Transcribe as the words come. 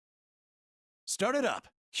Start it up.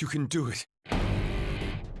 You can do it.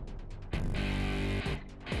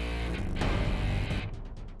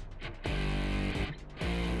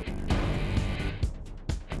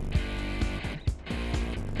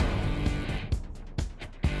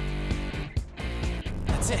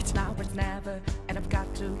 That's it. Now it's never, and I've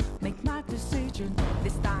got to make my decision.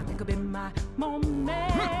 This time it could be my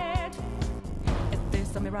moment. Is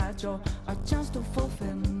this a mirage or a chance to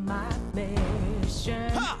fulfill my mission?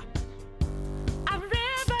 Ha! A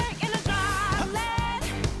river in a dry land.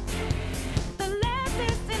 The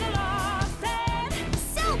left is in a lost land.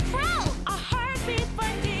 So pro! A heartbeat for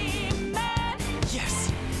demon.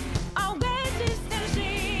 Yes. A wages in a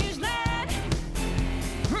siege land.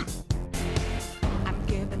 I'm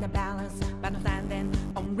giving the balance, but I'm standing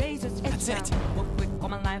on razor's edge. That's it. now. Real quick, or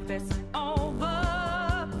my life is over.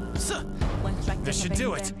 One strike This to should the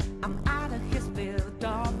do vein, it. then I'm out of his field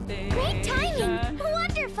of vision. Great timing!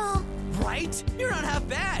 Wonderful! Right? You're not half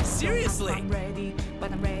bad. Seriously. I'm ready,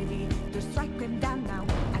 but I'm ready to strike him down now.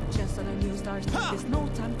 I just saw the new stars. Ha! There's no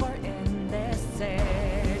time for indecision.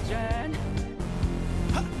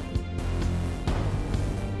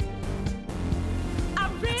 A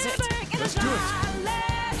That's it. river in a Let's do it. dry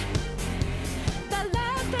land. The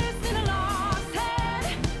left is in a lost hand.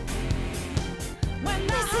 When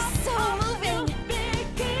This is so moving.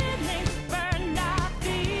 beginnings burn our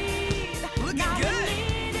feet. Looking Now we good.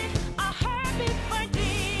 need it, a heartbeat for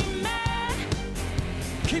demon.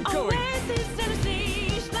 Keep going. Oasis in a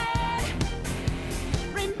siege land.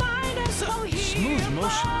 Remind us how Smooth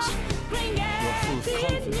motions. You're full of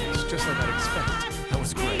confidence, just like I'd expect. That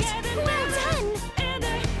was great. Well done!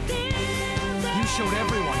 You showed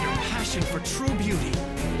everyone your passion for true beauty.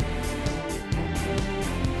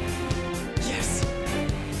 Yes.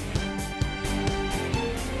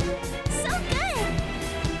 So good!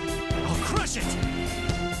 I'll crush it.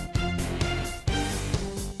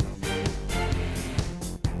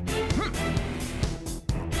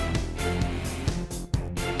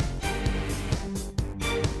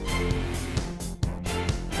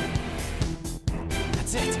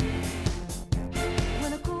 That's it.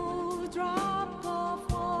 When a cool drop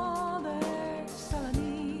of water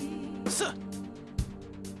Salani,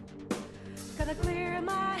 gotta clear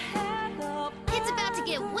my head up. It's about to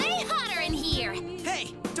get way hotter in here!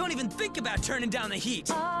 Hey, don't even think about turning down the heat.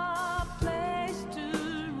 A place to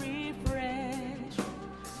refresh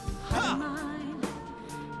heart and mind.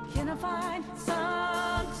 Can I find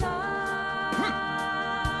some time?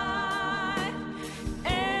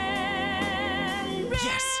 And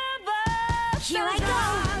Yes. rivers Here I in a go. dry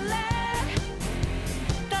land.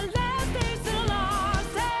 The left is in a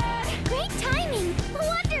lost hand. Great timing!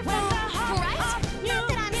 Wonderful! When the heart Right? of Not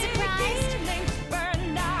that I'm surprised. beginnings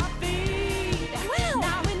burn our feet. Wow.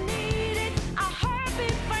 Now we need it, a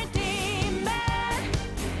heartbeat for demon.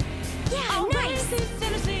 Yeah, A nice! oasis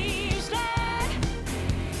in a siege land.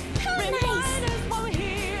 How Remind nice! us what we're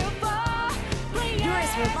here for. You're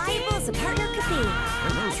as reliable as a partner could be.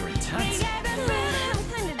 Your moves are intense. I'm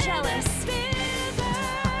kinda jealous.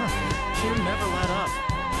 You never let up.